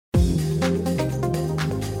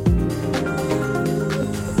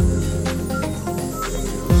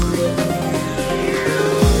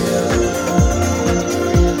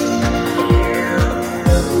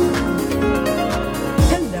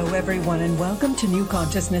Welcome to New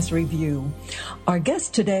Consciousness Review. Our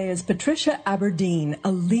guest today is Patricia Aburdene,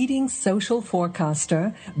 a leading social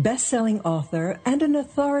forecaster, best-selling author, and an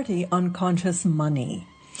authority on conscious money.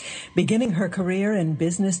 Beginning her career in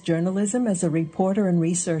business journalism as a reporter and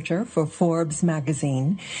researcher for Forbes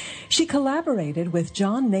magazine, she collaborated with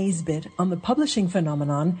John Naisbitt on the publishing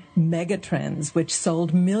phenomenon Megatrends, which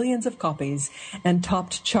sold millions of copies and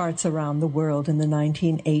topped charts around the world in the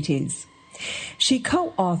 1980s. She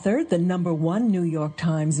co-authored the #1 New York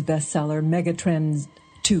Times bestseller Megatrends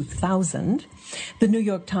 2000, the New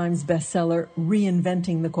York Times bestseller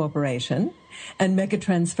Reinventing the Corporation, and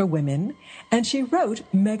Megatrends for Women, and she wrote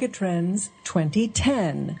Megatrends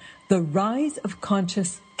 2010, The Rise of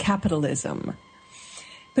Conscious Capitalism.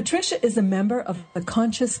 Patricia is a member of the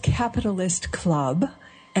Conscious Capitalist Club,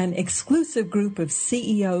 an exclusive group of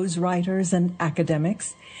CEOs, writers, and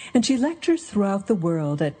academics, and she lectures throughout the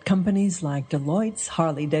world at companies like Deloitte,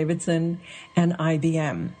 Harley-Davidson, and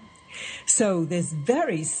IBM. So this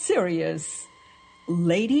very serious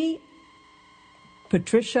lady,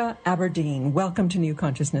 Patricia Aburdene, welcome to New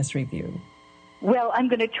Consciousness Review. Well, I'm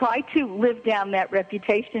going to try to live down that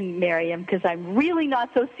reputation, Miriam, because I'm really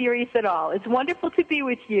not so serious at all. It's wonderful to be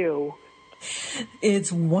with you.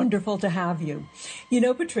 It's wonderful to have you. You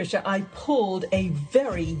know, Patricia, I pulled a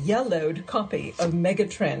very yellowed copy of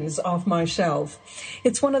Megatrends off my shelf.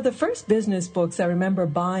 It's one of the first business books I remember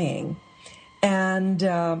buying, and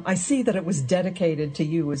I see that it was dedicated to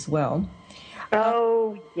you as well.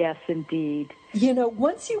 Oh, yes, indeed. You know,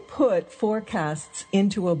 once you put forecasts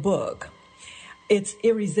into a book, it's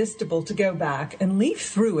irresistible to go back and leaf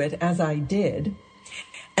through it, as I did,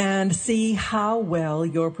 and see how well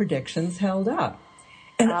your predictions held up.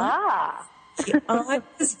 And I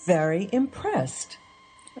was very impressed.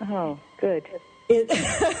 Oh, good.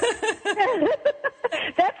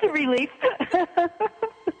 That's a relief.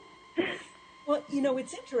 Well, you know,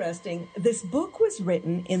 it's interesting. This book was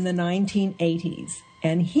written in the 1980s,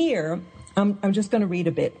 and here, I'm just going to read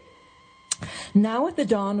a bit. Now at the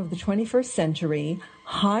dawn of the 21st century,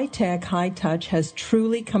 high-tech, high-touch has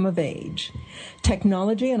truly come of age.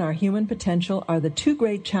 Technology and our human potential are the two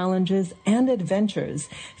great challenges and adventures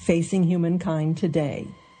facing humankind today.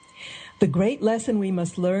 The great lesson we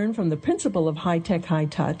must learn from the principle of high-tech,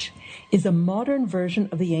 high-touch is a modern version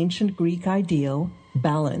of the ancient Greek ideal,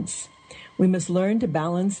 balance. We must learn to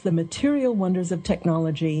balance the material wonders of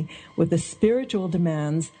technology with the spiritual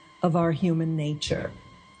demands of our human nature.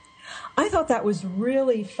 I thought that was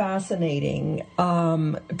really fascinating,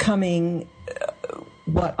 coming,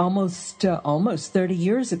 almost 30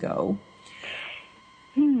 years ago.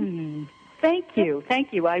 Thank you.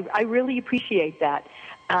 I really appreciate that.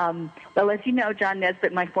 Well, as you know, John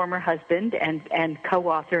Naisbitt, my former husband and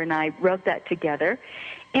co-author, and I wrote that together.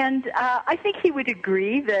 And I think he would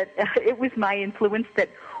agree that it was my influence that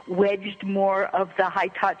wedged more of the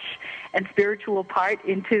high-touch and spiritual part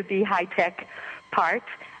into the high-tech part.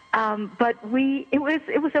 But it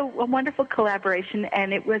was a wonderful collaboration,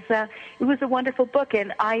 and it was a wonderful book.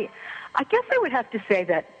 And I guess I would have to say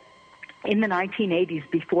that in the 1980s,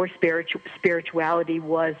 before spirituality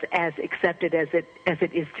was as accepted as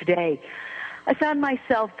it is today, I found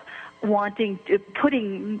myself wanting to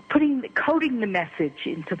coding the message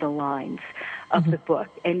into the lines of the book,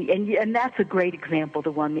 and that's a great example, the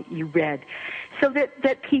one that you read, so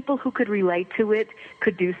that people who could relate to it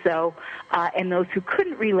could do so, and those who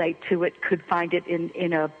couldn't relate to it could find it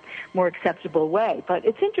in a more acceptable way. But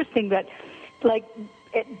it's interesting that, like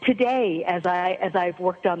today, as I've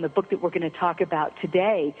worked on the book that we're going to talk about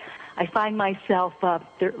today, I find myself, as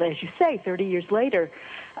you say, 30 years later,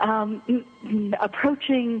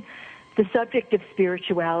 approaching the subject of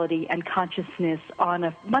spirituality and consciousness on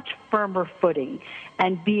a much firmer footing,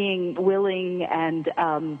 and being willing and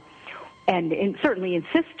certainly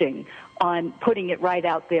insisting on putting it right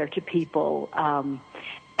out there to people,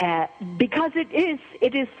 because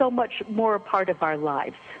it is so much more a part of our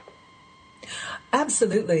lives.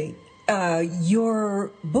 Absolutely.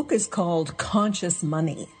 Your book is called Conscious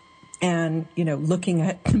Money. And, you know, looking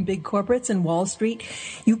at big corporates and Wall Street,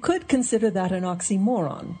 you could consider that an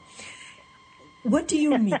oxymoron. What do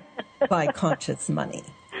you mean by conscious money?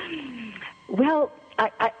 Well,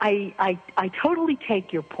 I totally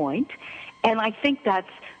take your point, and I think that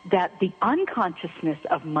the unconsciousness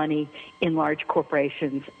of money in large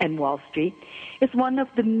corporations and Wall Street is one of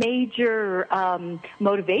the major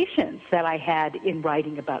motivations that I had in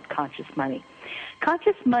writing about conscious money.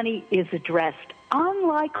 Conscious money is addressed,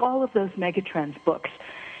 unlike all of those Megatrends books,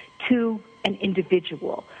 to an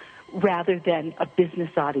individual. rather than a business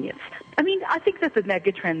audience. I mean, I think that the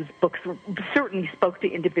Megatrends books certainly spoke to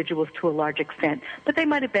individuals to a large extent, but they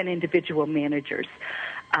might have been individual managers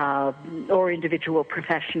or individual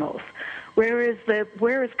professionals.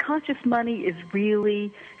 Whereas Conscious Money is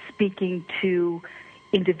really speaking to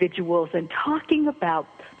individuals and talking about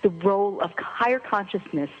the role of higher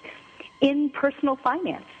consciousness in personal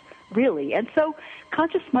finance, really. And so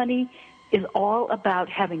Conscious Money is all about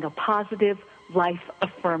having a positive,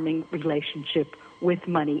 life-affirming relationship with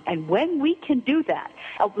money. And when we can do that,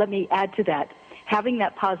 let me add to that, having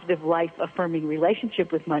that positive, life-affirming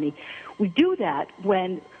relationship with money, we do that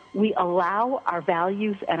when we allow our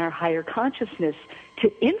values and our higher consciousness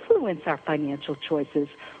to influence our financial choices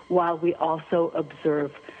while we also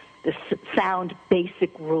observe the sound,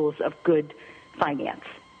 basic rules of good finance.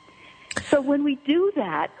 So when we do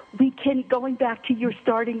that, we can, going back to your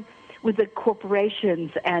starting with the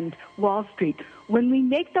corporations and Wall Street, when we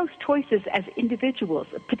make those choices as individuals,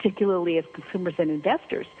 particularly as consumers and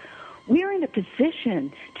investors, we're in a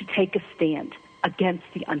position to take a stand against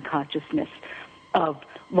the unconsciousness of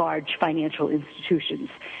large financial institutions.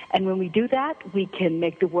 And when we do that, we can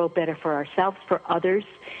make the world better for ourselves, for others,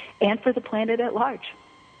 and for the planet at large.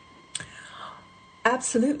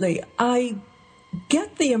 Absolutely. I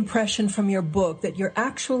get the impression from your book that you're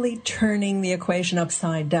actually turning the equation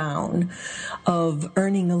upside down of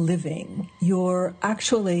earning a living. You're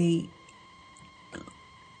actually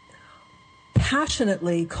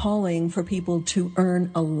passionately calling for people to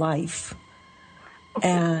earn a life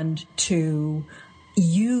and to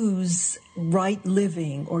use right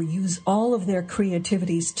living or use all of their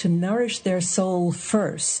creativities to nourish their soul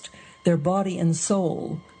first, their body and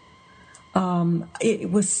soul. It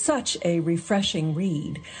was such a refreshing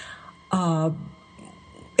read.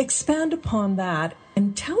 Expand upon that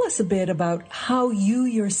and tell us a bit about how you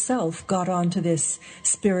yourself got onto this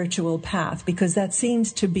spiritual path, because that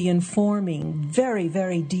seems to be informing very,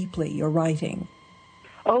 very deeply your writing.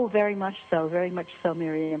 Oh, very much so,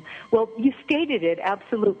 Miriam. Well, you stated it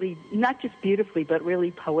absolutely, not just beautifully, but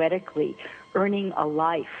really poetically, earning a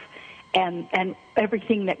life and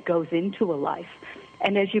everything that goes into a life.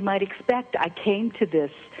 And as you might expect, I came to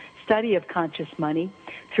this study of conscious money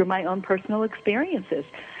through my own personal experiences.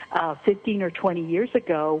 15 or 20 years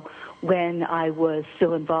ago, when I was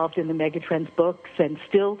still involved in the Megatrends books and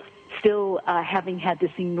still having had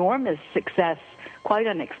this enormous success quite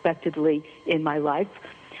unexpectedly in my life,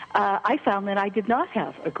 I found that I did not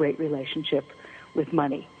have a great relationship with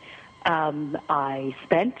money. I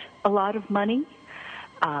spent a lot of money.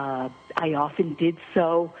 I often did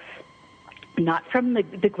so not from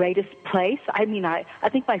the greatest place. I mean, I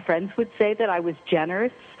think my friends would say that I was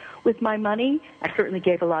generous with my money. I certainly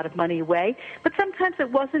gave a lot of money away, but sometimes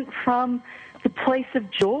it wasn't from the place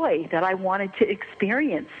of joy that I wanted to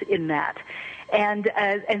experience in that. And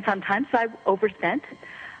sometimes I overspent.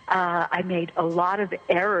 I made a lot of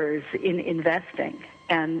errors in investing,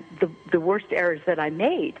 and the worst errors that I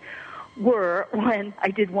made were when I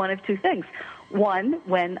did one of two things. One,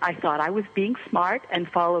 when I thought I was being smart and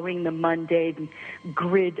following the mundane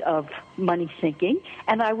grid of money thinking,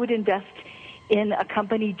 and I would invest in a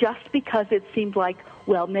company just because it seemed like,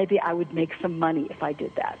 well, maybe I would make some money if I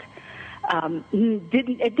did that.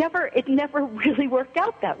 It never really worked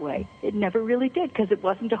out that way. It never really did, because it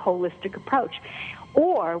wasn't a holistic approach.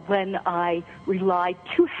 Or when I relied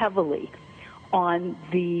too heavily on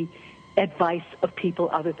the advice of people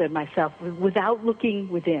other than myself without looking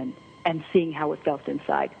within and seeing how it felt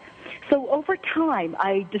inside. So over time,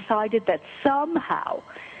 I decided that somehow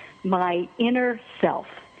my inner self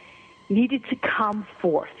needed to come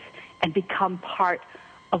forth and become part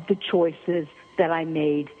of the choices that I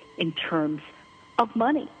made in terms of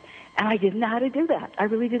money. And I didn't know how to do that. I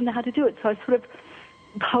really didn't know how to do it. So I sort of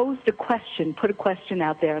posed a question, put a question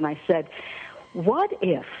out there, and I said, what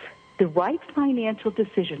if the right financial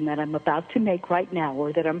decision that I'm about to make right now,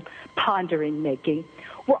 or that I'm pondering making,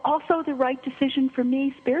 were also the right decision for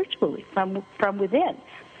me spiritually from within?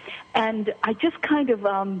 And I just kind of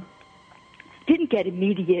didn't get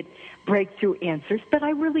immediate breakthrough answers, but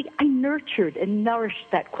I nurtured and nourished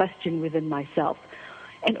that question within myself.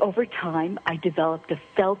 And over time, I developed a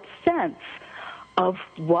felt sense of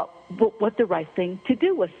what the right thing to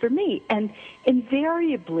do was for me. And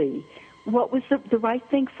invariably, what was the right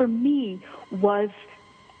thing for me was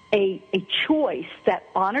a choice that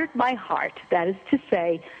honored my heart, that is to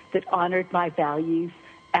say, that honored my values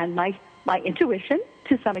and my intuition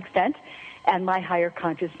to some extent, and my higher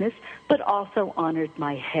consciousness, but also honored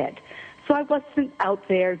my head. So I wasn't out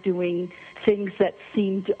there doing things that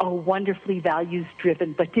seemed wonderfully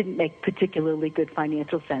values-driven but didn't make particularly good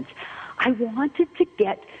financial sense. I wanted to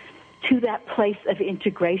get to that place of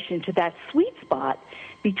integration, to that sweet spot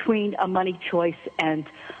between a money choice and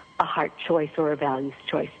a heart choice or a values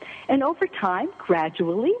choice. And over time,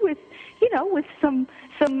 gradually, with some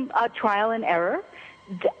trial and error,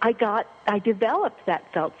 I developed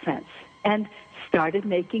that felt sense and started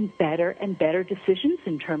making better and better decisions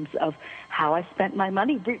in terms of how I spent my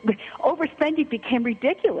money. Overspending became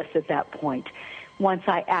ridiculous at that point once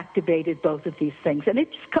I activated both of these things, and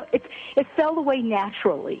it fell away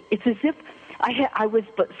naturally. It's as if I was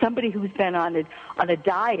somebody who's been on a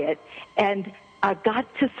diet and got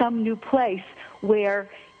to some new place where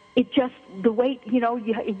it just, the weight, you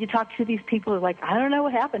talk to these people who are like, I don't know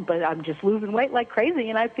what happened, but I'm just losing weight like crazy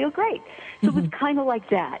and I feel great. So It was kind of like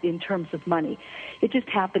that in terms of money. It just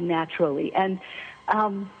happened naturally. And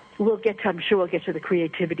I'm sure we'll get to the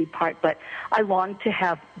creativity part, but I longed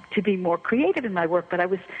to be more creative in my work, but I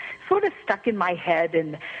was sort of stuck in my head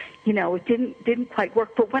and, it didn't quite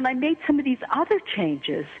work. But when I made some of these other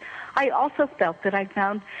changes, I also felt that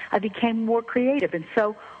I became more creative. And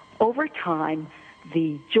so over time,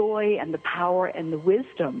 the joy and the power and the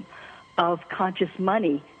wisdom of conscious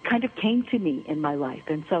money kind of came to me in my life.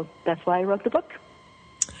 And so that's why I wrote the book.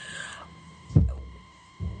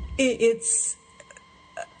 It's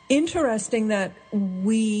interesting that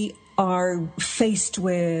we are faced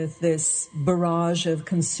with this barrage of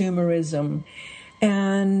consumerism.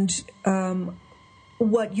 And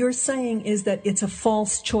what you're saying is that it's a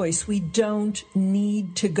false choice. We don't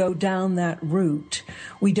need to go down that route.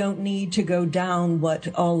 We don't need to go down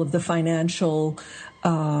what all of the financial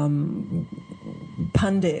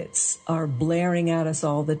pundits are blaring at us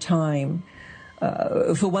all the time.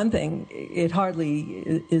 For one thing, it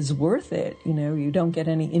hardly is worth it. You don't get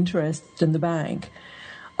any interest in the bank.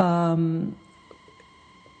 How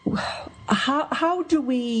do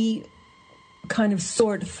we kind of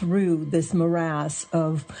sort through this morass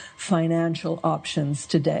of financial options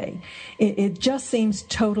today? It just seems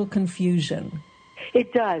total confusion.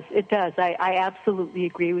 It does. I absolutely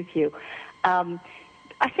agree with you.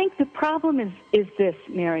 I think the problem is this,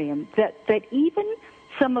 Miriam, that even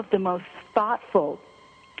some of the most thoughtful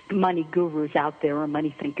money gurus out there, or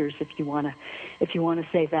money thinkers, if you want to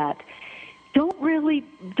say that, don't really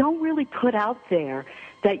put out there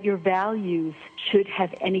that your values should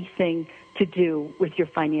have anything to do with your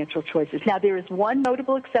financial choices. Now, there is one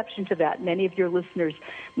notable exception to that. Many of your listeners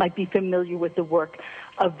might be familiar with the work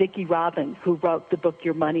of Vicki Robin, who wrote the book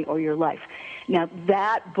Your Money or Your Life. Now,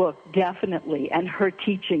 that book definitely, and her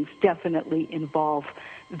teachings definitely involve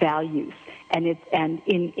values and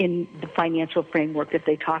in the financial framework that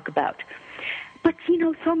they talk about. But,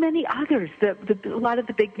 so many others, a lot of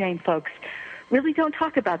the big name folks, really don't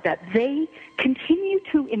talk about that. They continue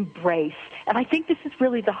to embrace, and I think this is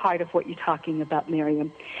really the heart of what you're talking about,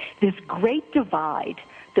 Miriam, this great divide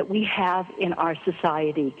that we have in our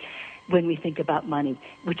society when we think about money,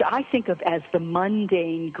 which I think of as the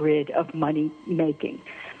mundane grid of money making,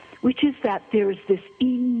 which is that there's this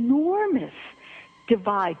enormous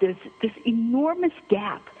divide, there's this enormous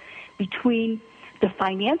gap between the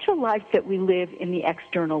financial life that we live in the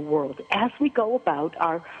external world as we go about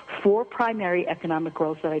our four primary economic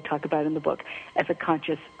roles that I talk about in the book, as a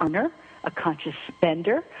conscious earner, a conscious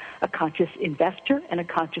spender, a conscious investor, and a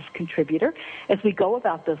conscious contributor. As we go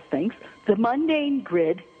about those things, the mundane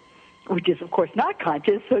grid, which is, of course, not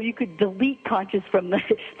conscious, so you could delete conscious from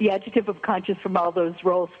the adjective of conscious from all those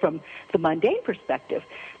roles from the mundane perspective.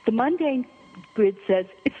 The mundane grid says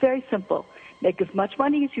it's very simple. Make as much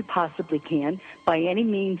money as you possibly can by any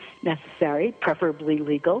means necessary, preferably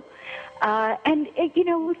legal. And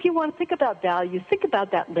if you want to think about values, think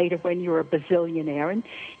about that later when you're a bazillionaire and,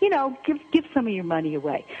 give some of your money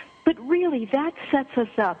away. But really, that sets us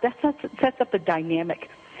up. That sets up a dynamic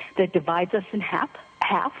that divides us in half,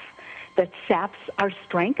 that saps our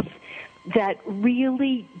strengths, that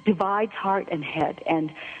really divides heart and head.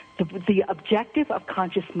 And the objective of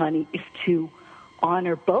conscious money is to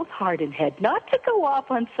honor both heart and head, not to go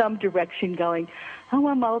off on some direction going, oh,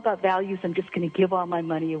 I'm all about values, I'm just going to give all my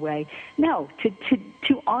money away. No,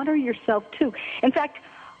 to honor yourself too. In fact,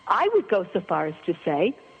 I would go so far as to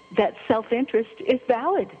say that self-interest is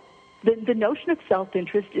valid. The notion of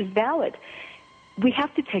self-interest is valid. We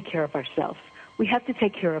have to take care of ourselves. We have to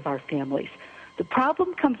take care of our families. The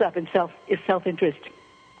problem comes up in self-interest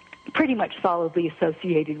pretty much solidly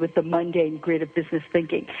associated with the mundane grid of business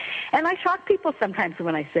thinking. And I shock people sometimes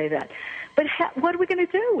when I say that. But what are we going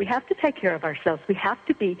to do? We have to take care of ourselves. We have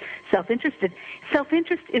to be self-interested.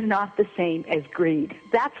 Self-interest is not the same as greed.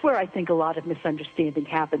 That's where I think a lot of misunderstanding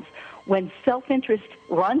happens. When self-interest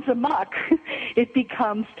runs amok, it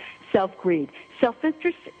becomes self-greed.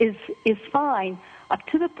 Self-interest is fine up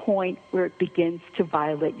to the point where it begins to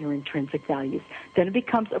violate your intrinsic values. Then it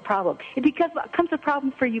becomes a problem. It becomes a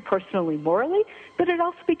problem for you personally, morally, but it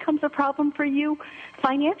also becomes a problem for you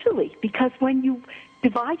financially, because when you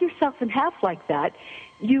divide yourself in half like that,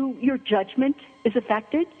 your judgment is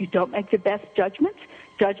affected. You don't make the best judgments,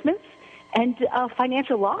 and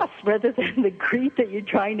financial loss rather than the greed that you're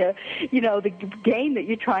trying to, the gain that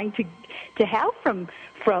you're trying to have from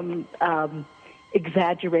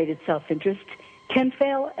exaggerated self-interest can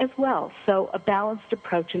fail as well. So a balanced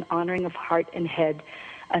approach, an honoring of heart and head,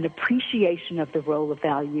 an appreciation of the role of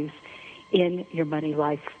values in your money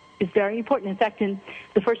life is very important. In fact, in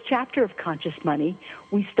the first chapter of Conscious Money,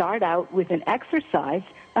 we start out with an exercise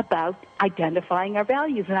about identifying our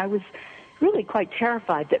values. And I was really quite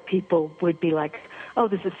terrified that people would be like, oh,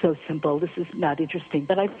 this is so simple, this is not interesting.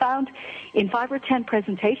 But I found in 5 or 10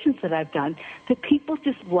 presentations that I've done that people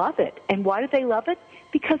just love it. And why do they love it?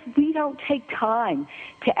 Because we don't take time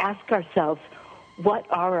to ask ourselves, what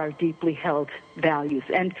are our deeply held values?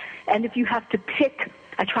 And if you have to pick,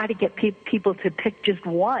 I try to get people to pick just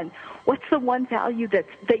one. What's the one value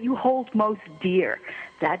that you hold most dear?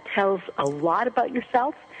 That tells a lot about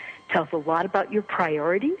yourself, tells a lot about your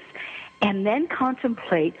priorities, and then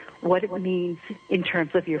contemplate what it means in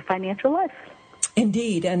terms of your financial life.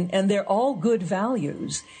 Indeed, and they're all good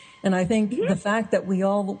values. And I think the fact that we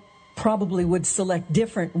all probably would select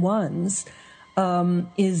different ones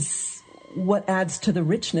is what adds to the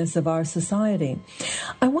richness of our society.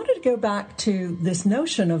 I wanted to go back to this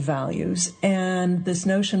notion of values and this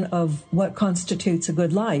notion of what constitutes a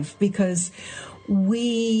good life, because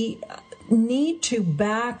we need to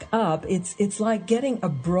back up. It's like getting a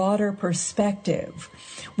broader perspective.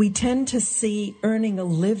 We tend to see earning a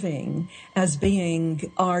living as being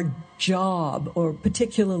our job, or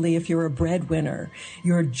particularly if you're a breadwinner,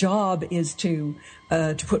 your job is to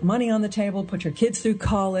put money on the table, put your kids through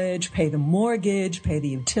college, pay the mortgage, pay the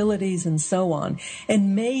utilities, and so on,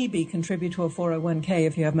 and maybe contribute to a 401k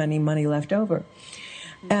if you have any money left over.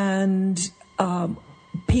 And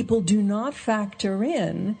people do not factor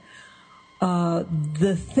in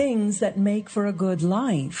the things that make for a good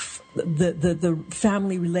life, the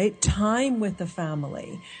family time with the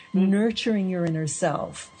family, nurturing your inner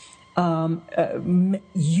self.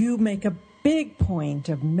 You make a big point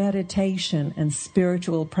of meditation and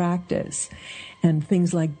spiritual practice and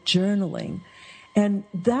things like journaling. And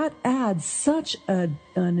that adds such an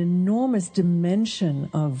enormous dimension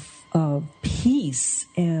of peace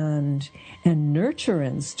and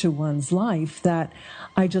nurturance to one's life that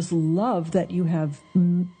I just love that you have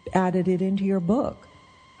added it into your book.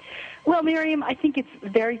 Well, Miriam, I think it's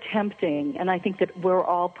very tempting, and I think that we're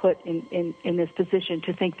all put in this position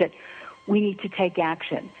to think that we need to take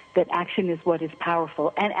action, that action is what is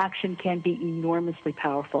powerful, and action can be enormously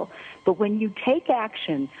powerful. But when you take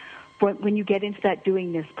action, when you get into that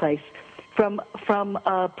doingness place, from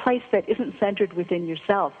a place that isn't centered within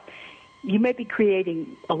yourself, you may be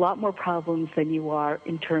creating a lot more problems than you are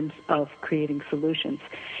in terms of creating solutions.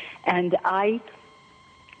 And I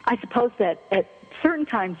suppose that at certain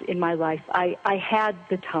times in my life, I had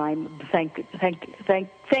the time, thank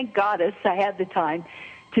Goddess, I had the time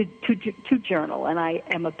to journal, and I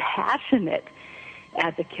am a passionate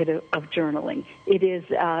advocate of journaling. It is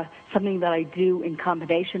something that I do in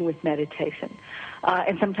combination with meditation,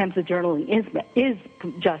 and sometimes the journaling is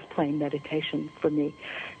just plain meditation for me,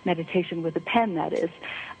 meditation with a pen, that is.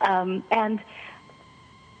 And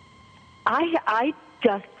I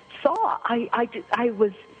just saw, I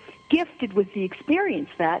was gifted with the experience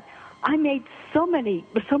that I made so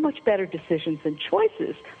much better decisions and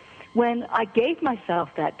choices when I gave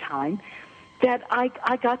myself that time, that I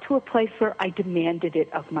got to a place where I demanded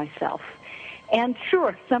it of myself. And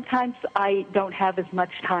sometimes I don't have as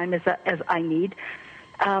much time as I need,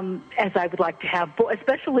 as I would like to have,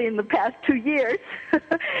 especially in the past 2 years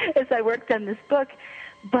as I worked on this book.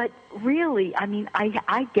 But really, I mean,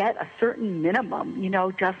 I get a certain minimum,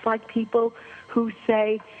 just like people who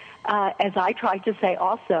say, as I try to say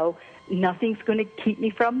also, nothing's going to keep me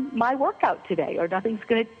from my workout today, or nothing's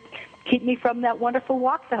going to keep me from that wonderful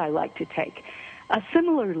walk that I like to take.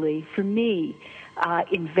 Similarly, for me,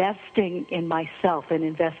 investing in myself and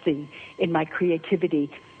investing in my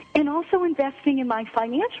creativity and also investing in my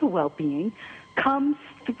financial well-being comes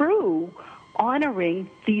through honoring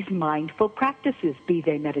these mindful practices, be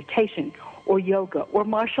they meditation or yoga or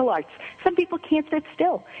martial arts. Some people can't sit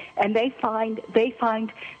still, and they find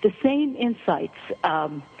the same insights.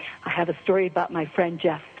 I have a story about my friend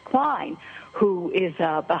Jeff Klein, who is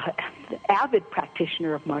an avid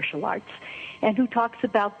practitioner of martial arts, and who talks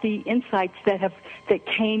about the insights that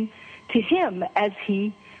came to him as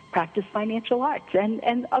he practiced financial arts,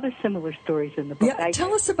 and other similar stories in the book. Yeah,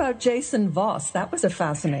 tell us about Jason Voss. That was a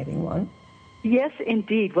fascinating one. Yes,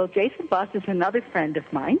 indeed. Well, Jason Voss is another friend of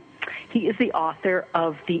mine. He is the author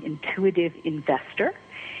of The Intuitive Investor.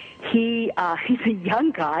 He's a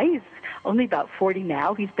young guy. He's only about 40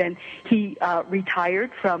 now. He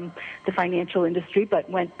retired from the financial industry, but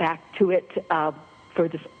went back to it for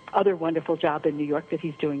this other wonderful job in New York that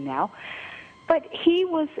he's doing now. But he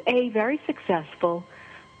was a very successful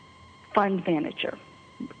fund manager.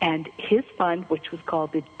 And his fund, which was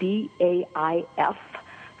called the DAIF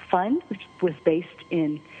Fund, which was based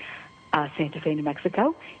in Santa Fe, New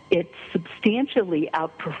Mexico, it substantially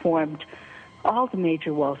outperformed all the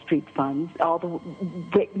major Wall Street funds, all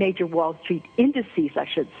the major Wall Street indices, I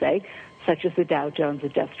should say, such as the Dow Jones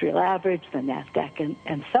Industrial Average, the NASDAQ,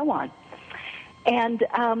 and so on. And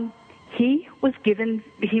he was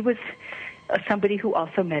somebody who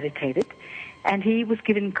also meditated, and he was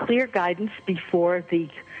given clear guidance before the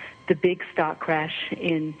big stock crash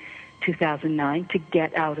in 2009 to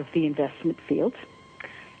get out of the investment field.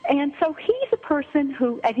 And so he's a person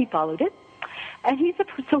and he followed it. And he's a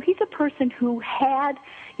person who had,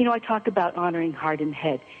 I talk about honoring heart and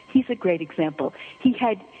head. He's a great example. He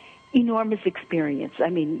had enormous experience. I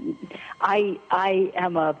mean, I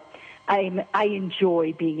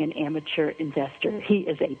enjoy being an amateur investor. He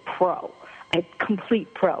is a pro, a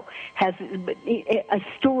complete pro, has a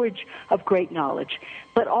storage of great knowledge,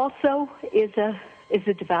 but also is a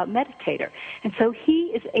devout meditator. And so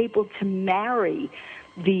he is able to marry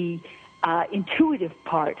the intuitive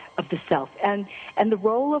part of the self and the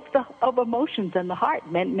role of emotions and the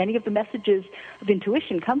heart. Many of the messages of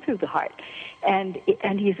intuition come through the heart, and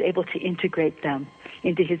he is able to integrate them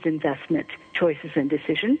into his investment choices and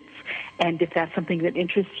decisions. And if that's something that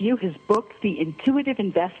interests you, his book, The Intuitive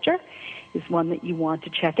Investor, is one that you want to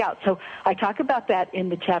check out. So I talk about that in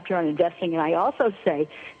the chapter on investing, and I also say,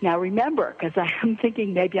 now remember, because I am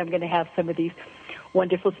thinking maybe I'm going to have some of these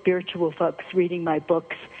wonderful spiritual folks reading my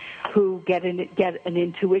books who get an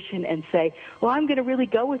intuition and say, well, I'm going to really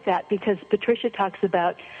go with that because Patricia talks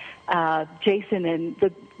about Jason and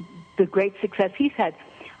the great success he's had.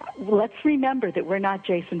 Let's remember that we're not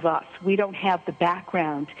Jason Voss. We don't have the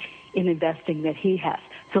background in investing that he has.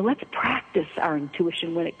 So let's practice our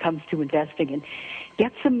intuition when it comes to investing and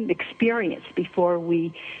get some experience before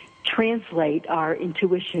we translate our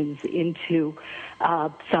intuitions into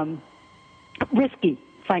some risky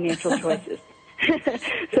financial choices.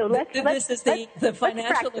 So this is the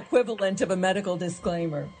financial equivalent of a medical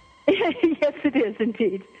disclaimer. Yes, it is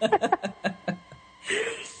indeed.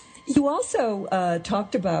 You also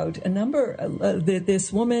talked about a number.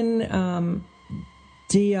 This woman,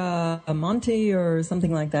 Diamante or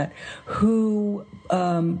something like that, who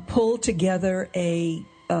pulled together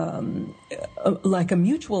like a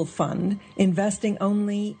mutual fund, investing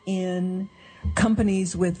only in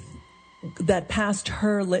companies that passed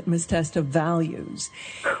her litmus test of values.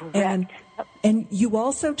 Correct. And you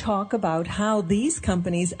also talk about how these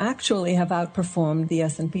companies actually have outperformed the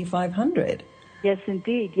S&P 500. Yes,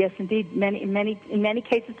 indeed. Yes, indeed. In many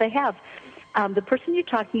cases they have. The person you're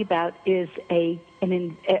talking about is a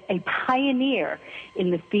pioneer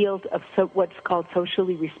in the field of what's called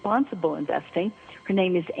socially responsible investing. Her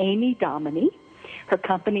name is Amy Domini. Her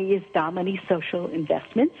company is Domini Social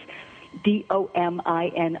Investments, Domini.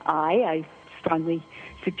 I strongly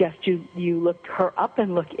suggest you look her up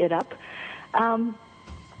and look it up.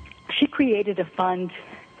 She created a fund.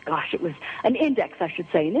 Gosh, it was an index, I should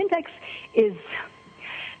say. An index is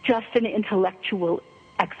just an intellectual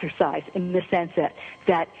exercise in the sense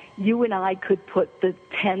that you and I could put the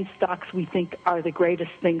 10 stocks we think are the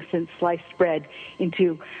greatest things since sliced bread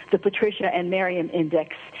into the Patricia and Miriam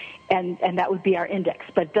index, and that would be our index.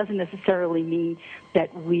 But it doesn't necessarily mean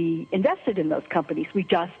that we invested in those companies. We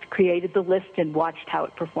just created the list and watched how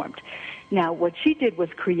it performed. Now, what she did was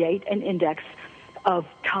create an index of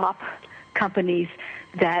top companies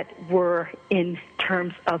that were, in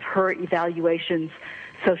terms of her evaluations,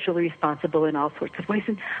 socially responsible in all sorts of ways.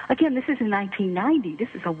 And again, this is in 1990.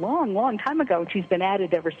 This is a long, long time ago, and she's been at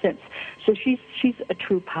it ever since. So she's a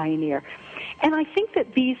true pioneer. And I think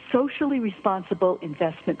that these socially responsible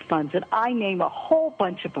investment funds, and I name a whole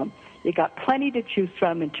bunch of them, you got plenty to choose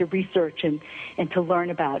from and to research and to learn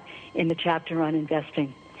about in the chapter on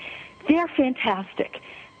investing. They're fantastic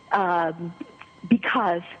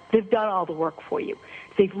because they've done all the work for you.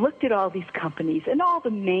 They've looked at all these companies, and all the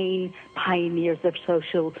main pioneers of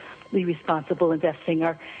socially responsible investing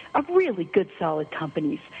are really good, solid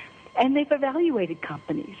companies. And they've evaluated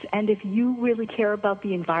companies. And if you really care about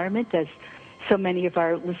the environment, as so many of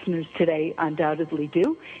our listeners today undoubtedly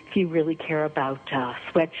do, if you really care about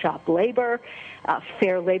sweatshop labor,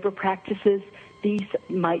 fair labor practices, these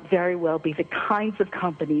might very well be the kinds of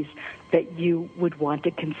companies that you would want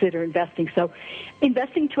to consider investing. So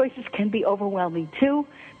investing choices can be overwhelming too,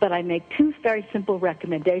 but I make two very simple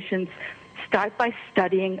recommendations. Start by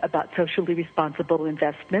studying about socially responsible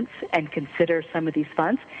investments and consider some of these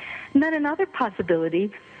funds. And then another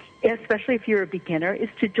possibility, especially if you're a beginner, is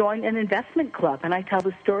to join an investment club. And I tell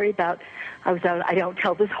the story about, I don't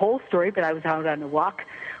tell this whole story, but I was out on a walk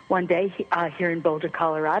one day here in Boulder,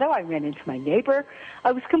 Colorado. I ran into my neighbor.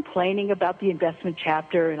 I was complaining about the investment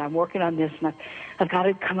chapter, and I'm working on this, and I've got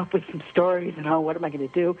to come up with some stories, and what am I going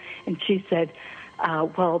to do? And she said,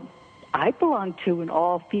 well, I belong to an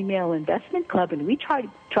all-female investment club, and we try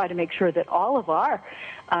to make sure that all of our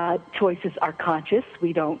choices are conscious.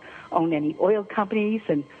 We don't own any oil companies,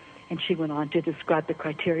 and she went on to describe the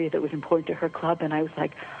criteria that was important to her club, and I was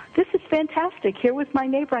like, this is fantastic. Here was my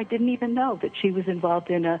neighbor. I didn't even know that she was involved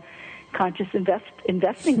in a conscious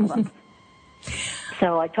investing club.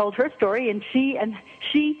 So I told her story, and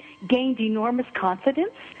she gained enormous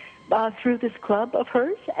confidence through this club of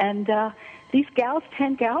hers, and these gals,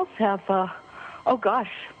 10 gals, have, I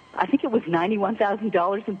think it was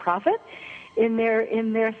 $91,000 in profit in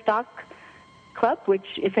their stock club, which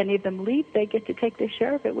if any of them leave, they get to take their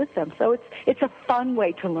share of it with them. So it's a fun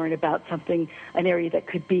way to learn about something, an area that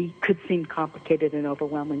could seem complicated and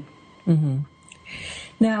overwhelming. Mm-hmm.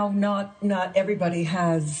 Now, not everybody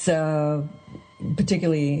has,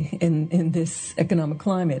 particularly in this economic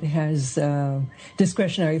climate, has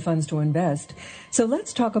discretionary funds to invest. So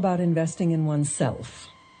let's talk about investing in oneself.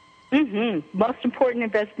 Mm-hmm. Most important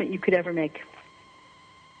investment you could ever make.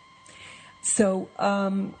 So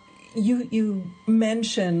you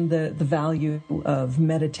mentioned the value of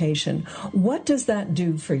meditation. What does that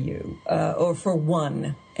do for you, or for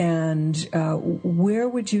one? And where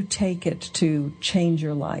would you take it to change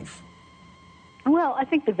your life? Well, I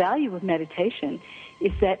think the value of meditation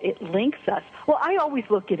is that it links us. Well, I always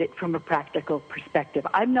look at it from a practical perspective.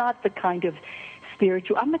 I'm the kind of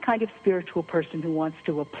spiritual person who wants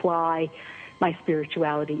to apply my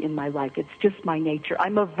spirituality in my life. It's just my nature.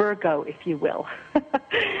 I'm a Virgo, if you will.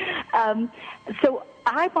 So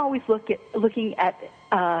I'm always looking at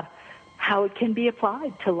how it can be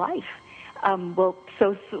applied to life.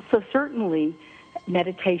 So certainly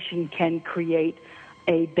meditation can create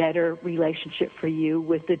a better relationship for you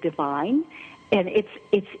with the divine, and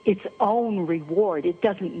its own reward. It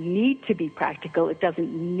doesn't need to be practical. It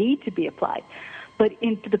doesn't need to be applied. But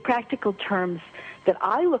in the practical terms that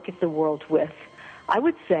I look at the world with, I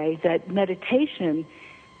would say that meditation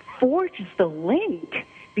forges the link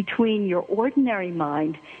between your ordinary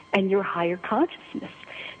mind and your higher consciousness.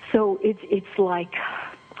 So it's like,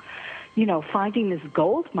 finding this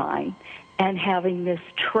gold mine and having this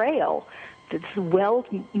trail, this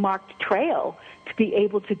well-marked trail, to be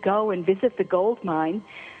able to go and visit the gold mine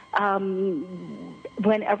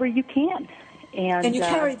whenever you can. And you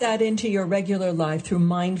carry that into your regular life through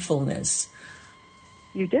mindfulness.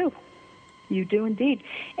 You do. You do indeed.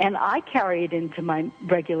 And I carry it into my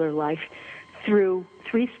regular life through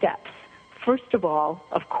 3 steps. First of all,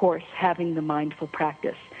 of course, having the mindful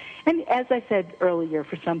practice. And as I said earlier,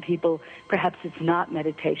 for some people, perhaps it's not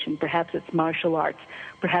meditation, perhaps it's martial arts,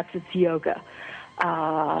 perhaps it's yoga,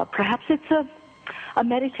 perhaps it's a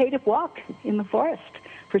meditative walk in the forest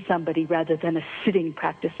for somebody rather than a sitting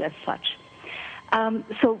practice as such.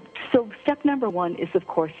 So step number 1 is, of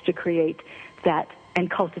course, to create that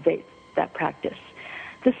and cultivate that practice.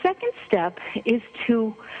 The second step is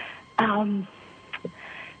to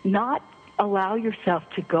not allow yourself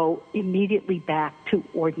to go immediately back to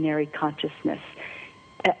ordinary consciousness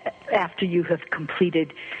after you have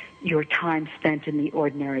completed your time spent in the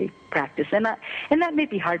ordinary practice. And that may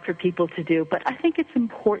be hard for people to do, but I think it's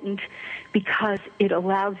important because it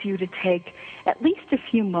allows you to take at least a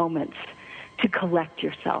few moments to collect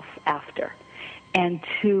yourself after, and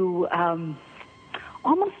to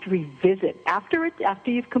almost revisit after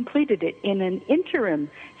you've completed it in an interim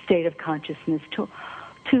state of consciousness,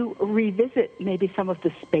 to revisit maybe some of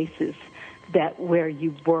the spaces where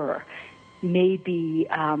you were, maybe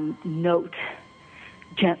note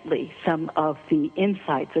gently some of the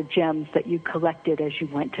insights or gems that you collected as you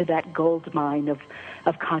went to that gold mine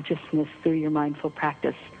of consciousness through your mindful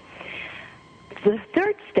practice. The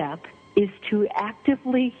third step is to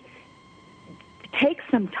actively take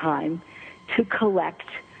some time to collect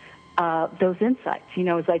those insights.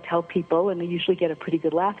 As I tell people, and I usually get a pretty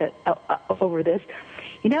good laugh over this,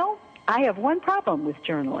 I have one problem with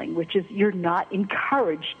journaling, which is you're not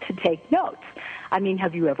encouraged to take notes. I mean,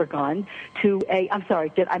 have you ever gone to I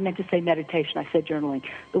meant to say meditation. I said journaling.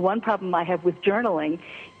 The one problem I have with journaling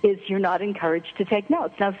is you're not encouraged to take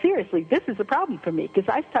notes. Now, seriously, this is a problem for me because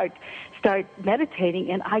I start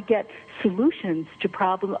meditating and I get solutions to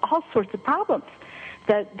problems, all sorts of problems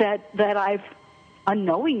that I've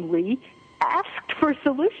unknowingly asked for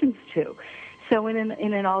solutions to. So in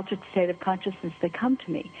an altered state of consciousness, they come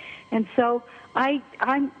to me. And so I'm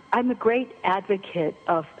a great advocate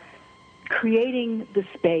of creating the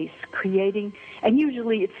space, and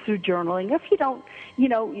usually it's through journaling. If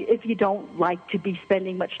you don't like to be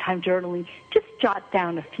spending much time journaling, just jot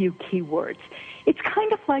down a few keywords. It's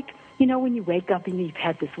kind of like, when you wake up and you've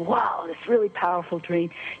had this really powerful dream,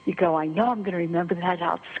 you go, I know I'm going to remember that.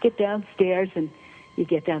 I'll just get downstairs, and you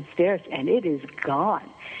get downstairs and it is gone.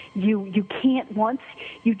 You can't, once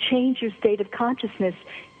you change your state of consciousness,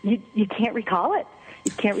 you can't recall it.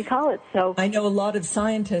 You can't recall it. So I know a lot of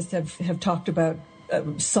scientists have talked about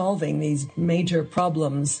solving these major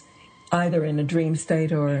problems either in a dream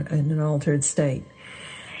state or in an altered state.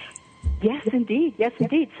 Yes, indeed. Yes,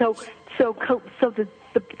 indeed. So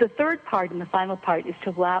the third part and the final part is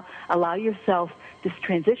to allow yourself this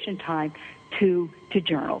transition time to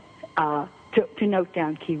journal, to note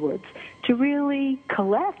down keywords, to really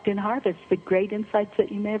collect and harvest the great insights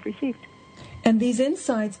that you may have received. And these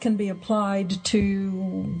insights can be applied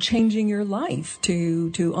to changing your life,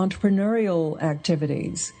 to entrepreneurial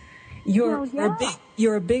activities.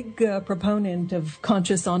 You're a big proponent of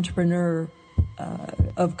conscious entrepreneurs,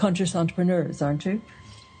 aren't you?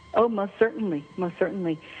 Oh, most certainly, most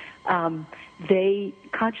certainly.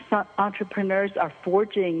 Conscious entrepreneurs are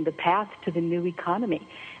forging the path to the new economy,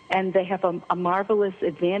 and they have a marvelous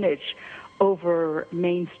advantage over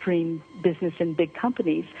mainstream business and big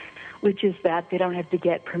companies, which is that they don't have to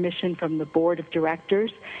get permission from the board of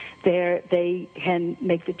directors. They can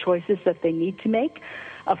make the choices that they need to make.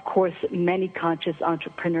 Of course, many conscious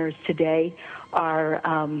entrepreneurs today are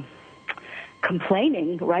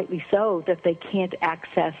complaining, rightly so, that they can't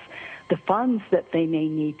access the funds that they may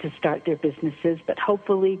need to start their businesses, but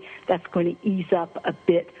hopefully that's going to ease up a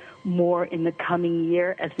bit more in the coming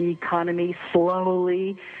year as the economy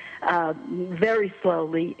slowly, very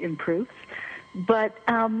slowly improves. But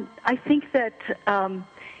I think that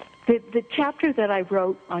the chapter that I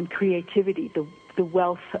wrote on creativity, the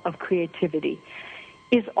wealth of creativity,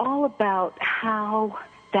 is all about how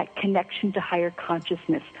that connection to higher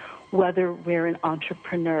consciousness, whether we're an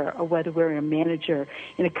entrepreneur or whether we're a manager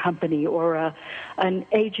in a company or an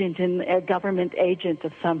agent, a government agent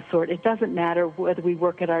of some sort. It doesn't matter whether we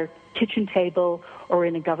work at our kitchen table or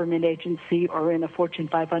in a government agency or in a Fortune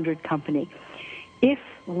 500 company. If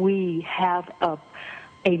we have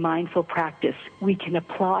a mindful practice, we can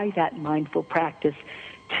apply that mindful practice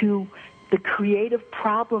to the creative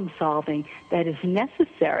problem solving that is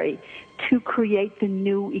necessary to create the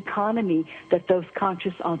new economy that those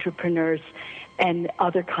conscious entrepreneurs and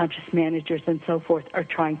other conscious managers and so forth are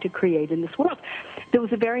trying to create in this world. There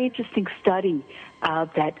was a very interesting study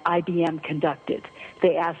that IBM conducted.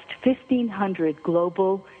 They asked 1,500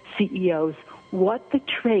 global CEOs what the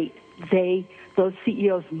trait those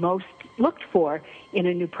CEOs most looked for in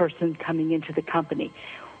a new person coming into the company.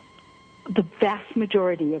 The vast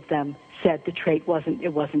majority of them said the trait wasn't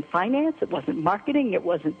finance, it wasn't marketing, it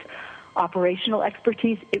wasn't operational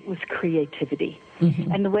expertise, it was creativity.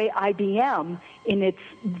 Mm-hmm. And the way IBM, in its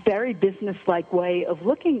very business-like way of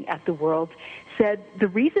looking at the world, said the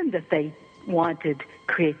reason that they wanted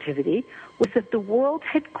creativity was that the world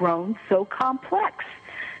had grown so complex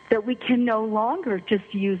that we can no longer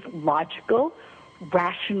just use logical,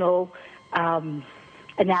 rational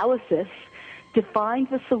analysis to find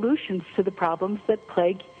the solutions to the problems that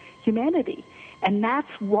plague humanity. And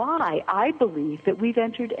that's why I believe that we've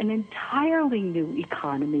entered an entirely new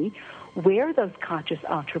economy where those conscious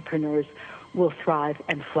entrepreneurs will thrive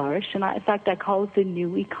and flourish. And in fact, I call it the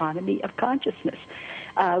new economy of consciousness.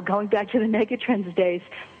 Going back to the megatrends days,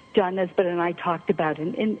 John Nesbitt and I talked about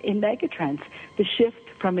in megatrends, the shift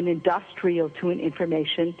from an industrial to an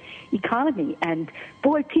information economy. And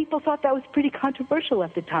boy, people thought that was pretty controversial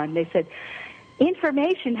at the time. They said,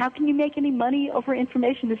 information, how can you make any money over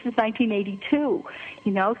information? This is 1982,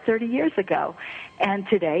 30 years ago. And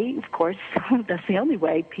today, of course, that's the only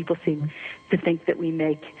way people seem to think that we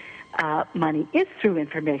make money is through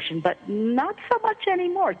information, but not so much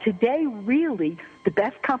anymore. Today, really, the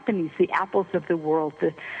best companies, the Apples of the world,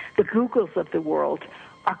 the Googles of the world,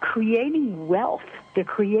 are creating wealth. They're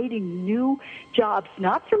creating new jobs,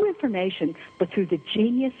 not through information, but through the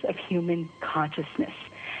genius of human consciousness.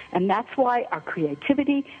 And that's why our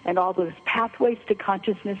creativity and all those pathways to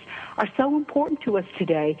consciousness are so important to us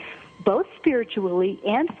today, both spiritually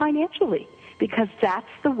and financially, because that's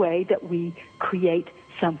the way that we create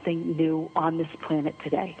something new on this planet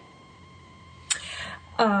today.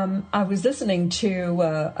 I was listening to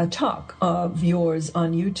a talk of yours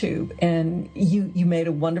on YouTube, and you made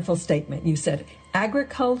a wonderful statement. You said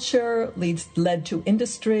agriculture led to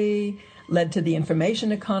industry, led to the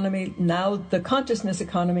information economy, now the consciousness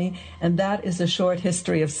economy, and that is a short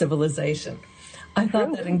history of civilization. I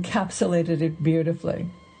thought that encapsulated it beautifully.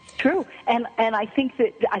 True, and I think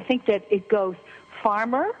that it goes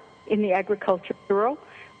farmer in the agricultural,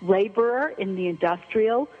 laborer in the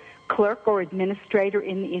industrial, clerk or administrator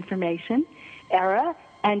in the information era,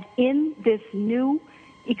 and in this new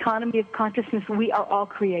economy of consciousness, we are all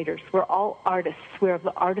creators. We're all artists. We're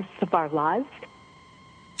the artists of our lives.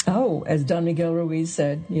 Oh, as Don Miguel Ruiz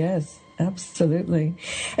said, yes, absolutely.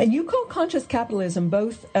 And you call conscious capitalism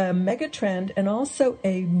both a megatrend and also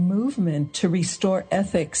a movement to restore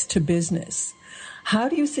ethics to business. How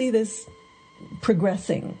do you see this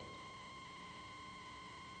progressing?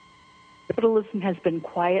 Capitalism has been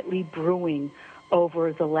quietly brewing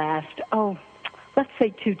over the last, let's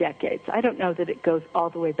say 2 decades. I don't know that it goes all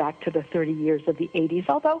the way back to the 30 years of the 80s,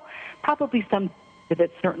 although probably some of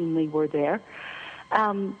it certainly were there.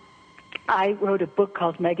 I wrote a book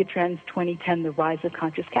called Megatrends 2010, The Rise of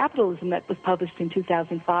Conscious Capitalism, that was published in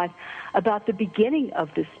 2005, about the beginning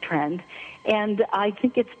of this trend, and I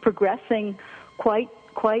think it's progressing quite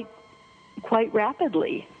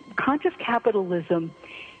rapidly. Conscious capitalism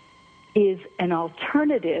is an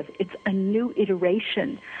alternative. It's a new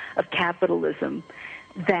iteration of capitalism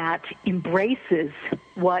that embraces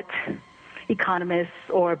what economists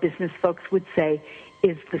or business folks would say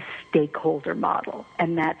is the stakeholder model.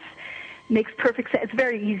 And that makes perfect sense. It's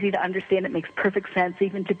very easy to understand. It makes perfect sense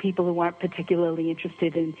even to people who aren't particularly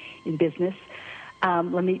interested in business.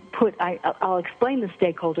 I'll explain the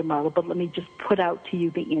stakeholder model, but let me just put out to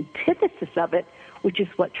you the antithesis of it, which is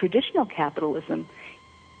what traditional capitalism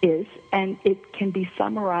is, and it can be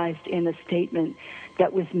summarized in a statement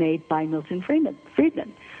that was made by Milton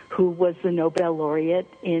Friedman, who was the Nobel laureate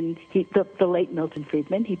the late Milton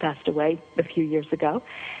Friedman. He passed away a few years ago,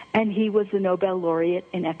 and he was the Nobel laureate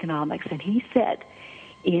in economics. And he said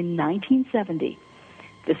in 1970,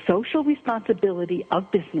 the social responsibility of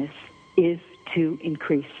business is to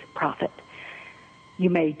increase profit. You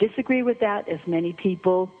may disagree with that, as many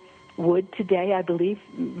people would today, I believe,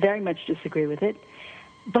 very much disagree with it.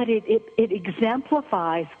 But it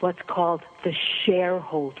exemplifies what's called the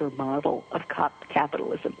shareholder model of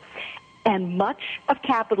capitalism. And much of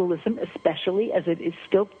capitalism, especially as it is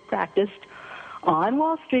still practiced on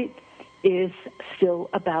Wall Street, is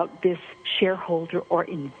still about this shareholder or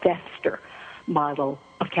investor model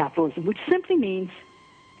of capitalism, which simply means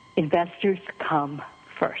investors come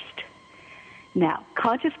first. Now,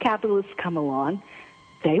 conscious capitalists come along.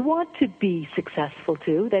 They want to be successful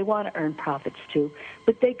too. They want to earn profits too.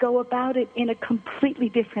 But they go about it in a completely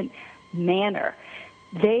different manner.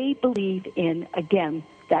 They believe in, again,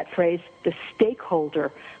 that phrase, the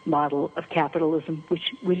stakeholder model of capitalism,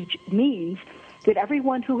 which means that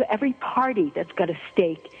every party that's got a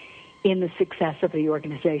stake in the success of the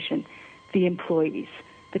organization, the employees,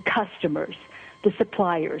 the customers, the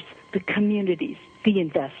suppliers, the communities, the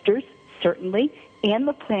investors, certainly, and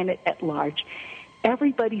the planet at large,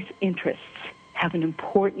 everybody's interests have an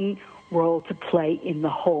important role to play in the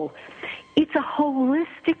whole. It's a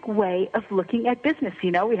holistic way of looking at business.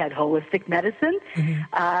 You know, we had holistic medicine.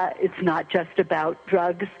 Mm-hmm. It's not just about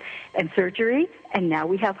drugs and surgery. And now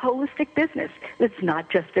we have holistic business. It's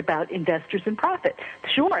not just about investors and profit.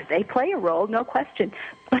 Sure, they play a role, no question.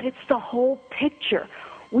 But it's the whole picture.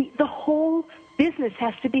 The whole business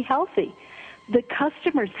has to be healthy. The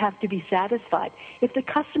customers have to be satisfied. If the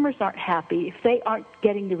customers aren't happy, if they aren't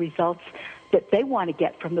getting the results that they want to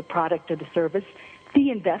get from the product or the service,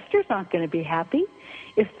 the investors aren't going to be happy.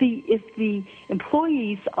 If the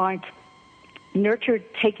employees aren't nurtured,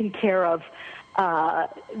 taken care of,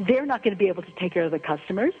 they're not going to be able to take care of the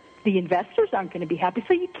customers. The investors aren't going to be happy.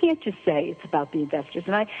 So you can't just say it's about the investors.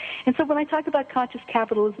 And so when I talk about conscious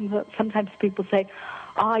capitalism, sometimes people say,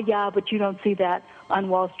 yeah, but you don't see that on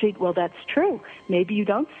Wall Street. Well, that's true. Maybe you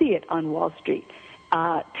don't see it on Wall Street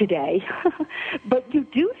today, but you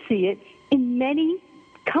do see it in many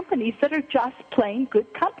companies that are just plain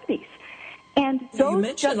good companies. And those you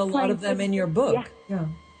mention a lot of them in your book. Yeah.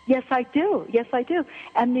 Yes, I do. Yes, I do.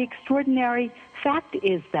 And the extraordinary fact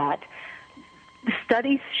is that the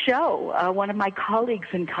studies show, one of my colleagues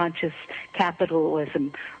in conscious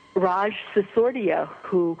capitalism Raj Sisodia,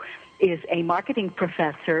 who is a marketing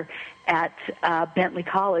professor at Bentley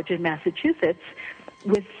College in Massachusetts,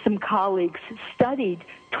 with some colleagues, studied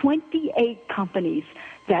 28 companies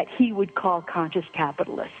that he would call conscious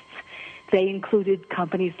capitalists. They included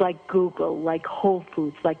companies like Google, like Whole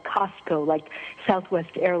Foods, like Costco, like Southwest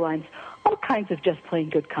Airlines, all kinds of just plain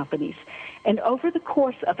good companies. And over the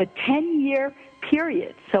course of a 10-year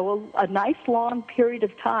period, so a nice long period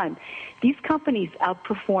of time, these companies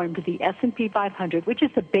outperformed the S&P 500, which is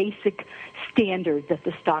the basic standard that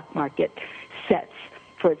the stock market sets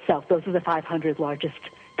for itself. Those are the 500 largest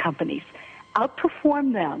companies.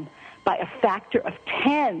 Outperformed them by a factor of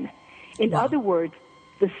 10. In other words,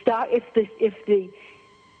 the stock, if the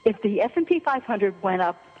S&P 500 went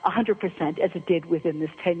up 100%, as it did within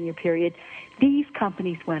this 10-year period, these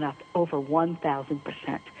companies went up over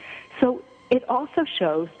 1,000%. So it also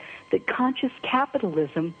shows that conscious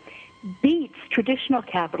capitalism beats traditional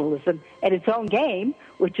capitalism at its own game,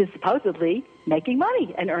 which is supposedly making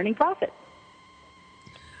money and earning profit.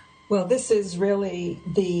 Well, this is really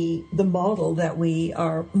the model that we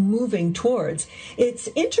are moving towards. It's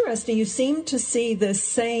interesting. You seem to see the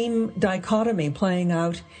same dichotomy playing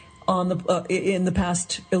out in the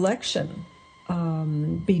past election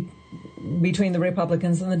between the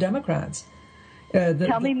Republicans and the Democrats.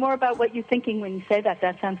 Tell me more about what you're thinking when you say that.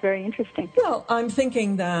 That sounds very interesting. Well, I'm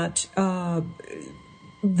thinking that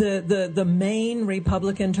the main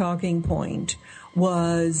Republican talking point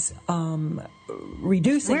was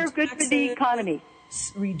reducing We're good for the economy.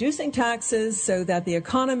 Reducing taxes so that the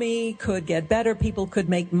economy could get better, people could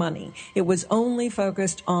make money. It was only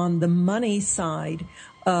focused on the money side,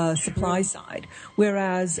 supply side,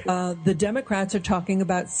 whereas the Democrats are talking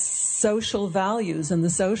about social values and the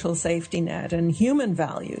social safety net and human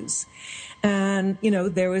values. And,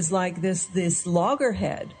 there was like this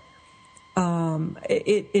loggerhead.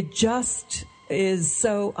 It just is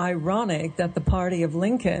so ironic that the party of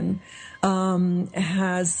Lincoln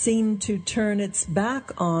has seemed to turn its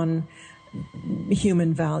back on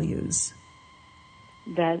human values.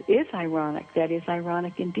 That is ironic. That is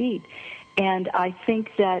ironic indeed. And I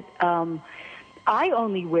think that I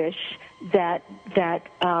only wish that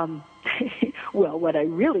well, what I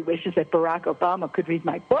really wish is that Barack Obama could read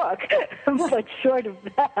my book, but short of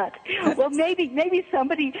that, well, maybe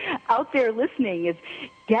somebody out there listening is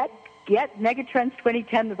get Megatrends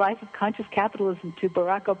 2010: The Rise of Conscious Capitalism to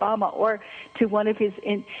Barack Obama or to one of the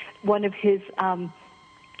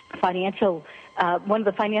financial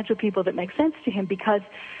people that makes sense to him, because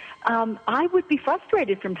I would be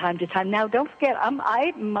frustrated from time to time. Now, don't forget, I'm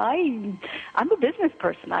a business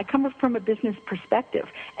person. I come from a business perspective,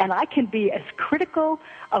 and I can be as critical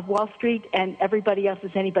of Wall Street and everybody else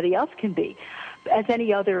as anybody else can be, as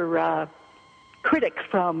any other critic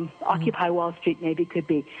from Occupy Wall Street maybe could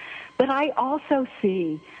be. But I also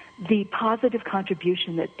see the positive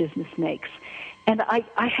contribution that business makes. And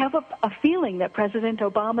I have a feeling that President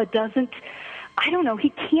Obama doesn't, I don't know, he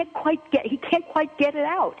can't quite get it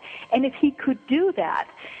out. And if he could do that,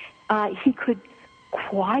 he could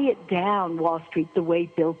quiet down Wall Street the way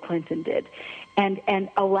Bill Clinton did, and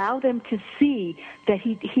allow them to see that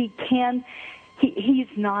he's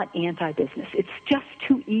not anti-business. It's just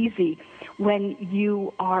too easy when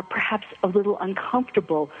you are perhaps a little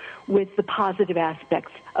uncomfortable with the positive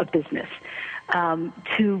aspects of business,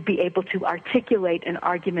 to be able to articulate an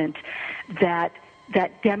argument that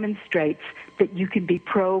demonstrates that you can be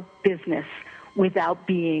pro-business without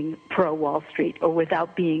being pro-Wall Street, or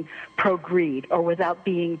without being pro-greed, or without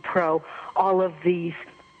being pro all of these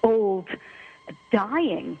old,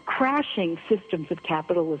 dying, crashing systems of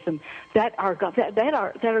capitalism that are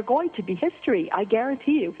going to be history. I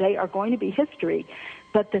guarantee you, they are going to be history.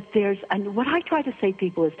 But that and what I try to say to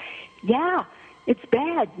people is, yeah, it's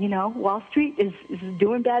bad. Wall Street is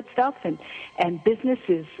doing bad stuff, and business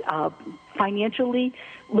is financially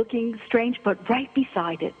looking strange. But right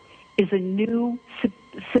beside it is a new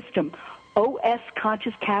system, OS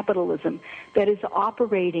conscious capitalism, that is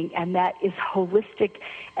operating, and that is holistic,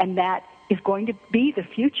 and that is going to be the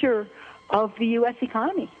future of the U.S.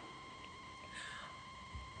 economy.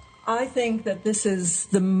 I think that this is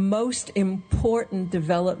the most important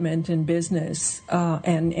development in business,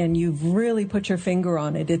 and you've really put your finger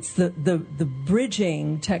on it. It's the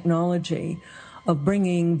bridging technology of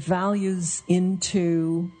bringing values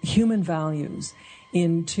into human values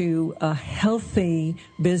into a healthy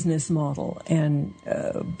business model. And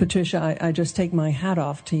Patricia, I just take my hat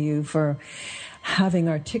off to you for having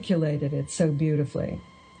articulated it so beautifully.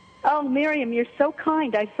 Oh, Miriam, you're so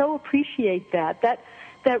kind. I so appreciate that.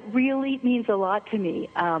 That really means a lot to me.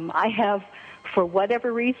 I have for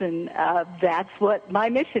whatever reason, that's what my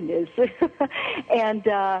mission is. And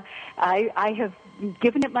I have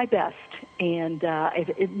given it my best, and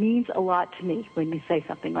it means a lot to me when you say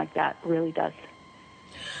something like that. It really does.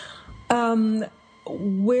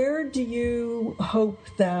 Where do you hope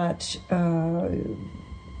that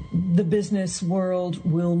the business world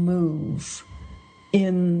will move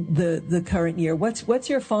in the current year? What's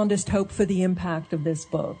your fondest hope for the impact of this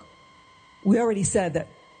book? We already said that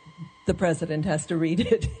the president has to read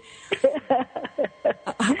it.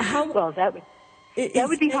 Well, that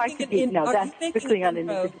would be hard to beat. No, that's strictly on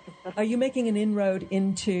individual. Are you making an inroad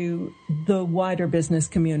into the wider business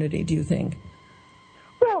community, do you think?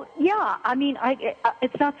 Well, yeah. I mean,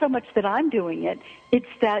 it's not so much that I'm doing it. It's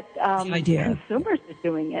that consumers are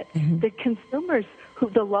doing it. Mm-hmm. The consumers,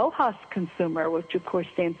 the LOHAS consumer, which of course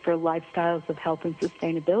stands for Lifestyles of Health and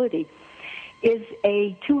Sustainability, is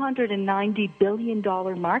a $290 billion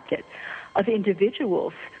market of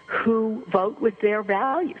individuals who vote with their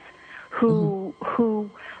values, who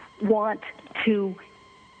want to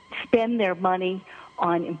spend their money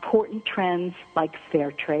on important trends like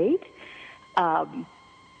fair trade.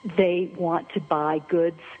 They want to buy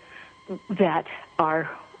goods that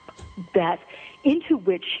into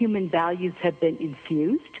which human values have been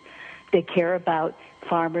infused. They care about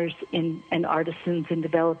farmers and artisans in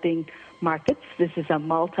developing markets. This is a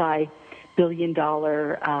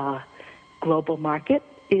multi-billion-dollar global market.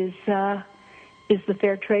 Is the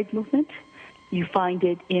fair trade movement? You find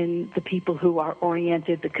it in the people who are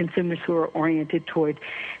oriented, the consumers who are oriented toward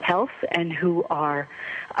health and who are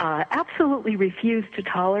absolutely refuse to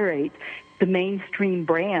tolerate the mainstream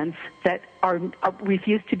brands that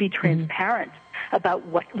refuse to be transparent about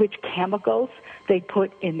which chemicals they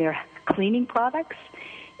put in their cleaning products,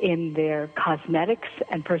 in their cosmetics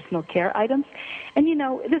and personal care items. And,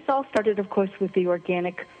 this all started, of course, with the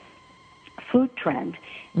organic food trend.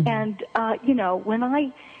 Mm-hmm. And,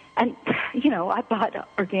 I bought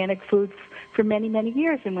organic food for many, many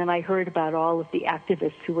years. And when I heard about all of the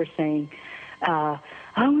activists who were saying, oh,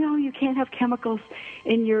 no, you can't have chemicals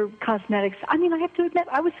in your cosmetics, I have to admit,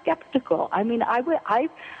 I was skeptical. I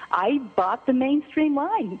bought the mainstream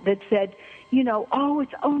line that said,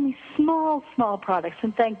 it's only small products.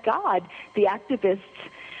 And thank God the activists,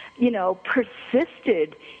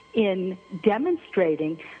 persisted in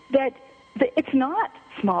demonstrating that it's not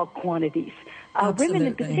small quantities. Women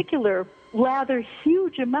in particular lather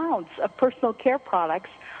huge amounts of personal care products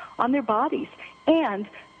on their bodies. And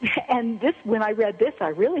this, when I read this, I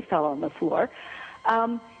really fell on the floor.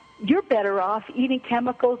 You're better off eating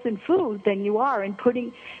chemicals in food than you are in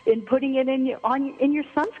putting it in your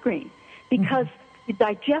sunscreen, because the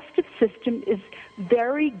digestive system is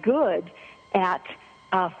very good at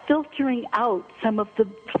filtering out some of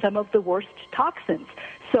the worst toxins.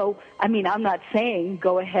 So, I'm not saying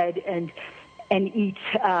go ahead and eat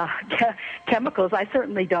chemicals. I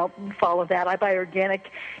certainly don't follow that. I buy organic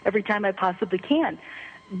every time I possibly can.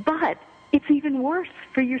 But it's even worse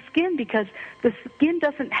for your skin because the skin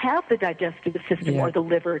doesn't have the digestive system or the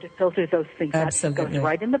liver to filter those things out. It goes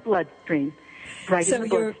right in the bloodstream.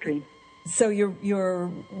 So you're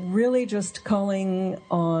really just calling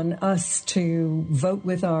on us to vote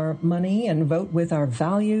with our money and vote with our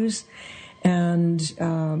values and,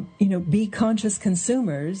 be conscious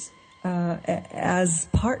consumers as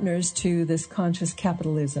partners to this conscious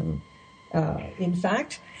capitalism. In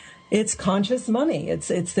fact, it's conscious money. It's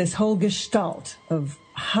this whole gestalt of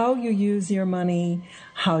how you use your money,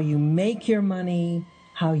 how you make your money,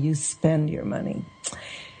 how you spend your money.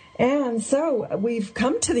 And so we've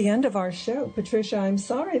come to the end of our show. Patricia, I'm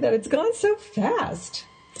sorry that it's gone so fast.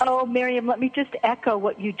 Oh, Miriam, let me just echo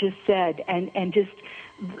what you just said. And just,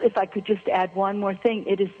 if I could just add one more thing,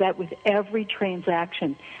 it is that with every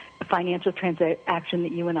transaction, a financial transaction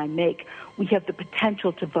that you and I make, we have the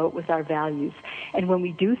potential to vote with our values. And when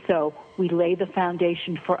we do so, we lay the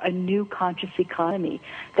foundation for a new conscious economy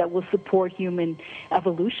that will support human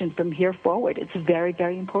evolution from here forward. It's very,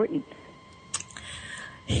 very important.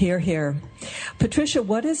 Hear, hear. Patricia,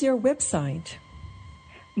 what is your website?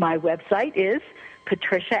 My website is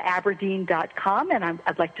patriciaaberdene.com, and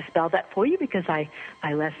I'd like to spell that for you because my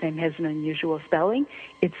last name has an unusual spelling.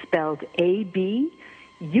 It's spelled Aburdene.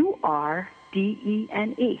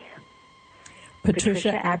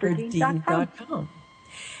 patriciaaberdene.com.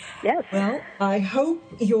 Yes. Well, I hope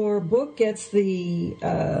your book gets the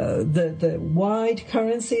wide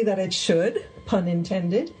currency that it should, pun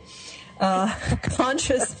intended.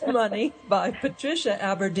 Conscious Money by Patricia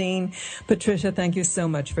Aburdene. Patricia, thank you so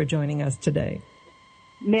much for joining us today.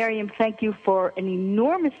 Miriam, thank you for an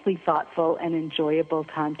enormously thoughtful and enjoyable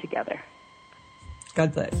time together.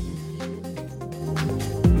 God bless.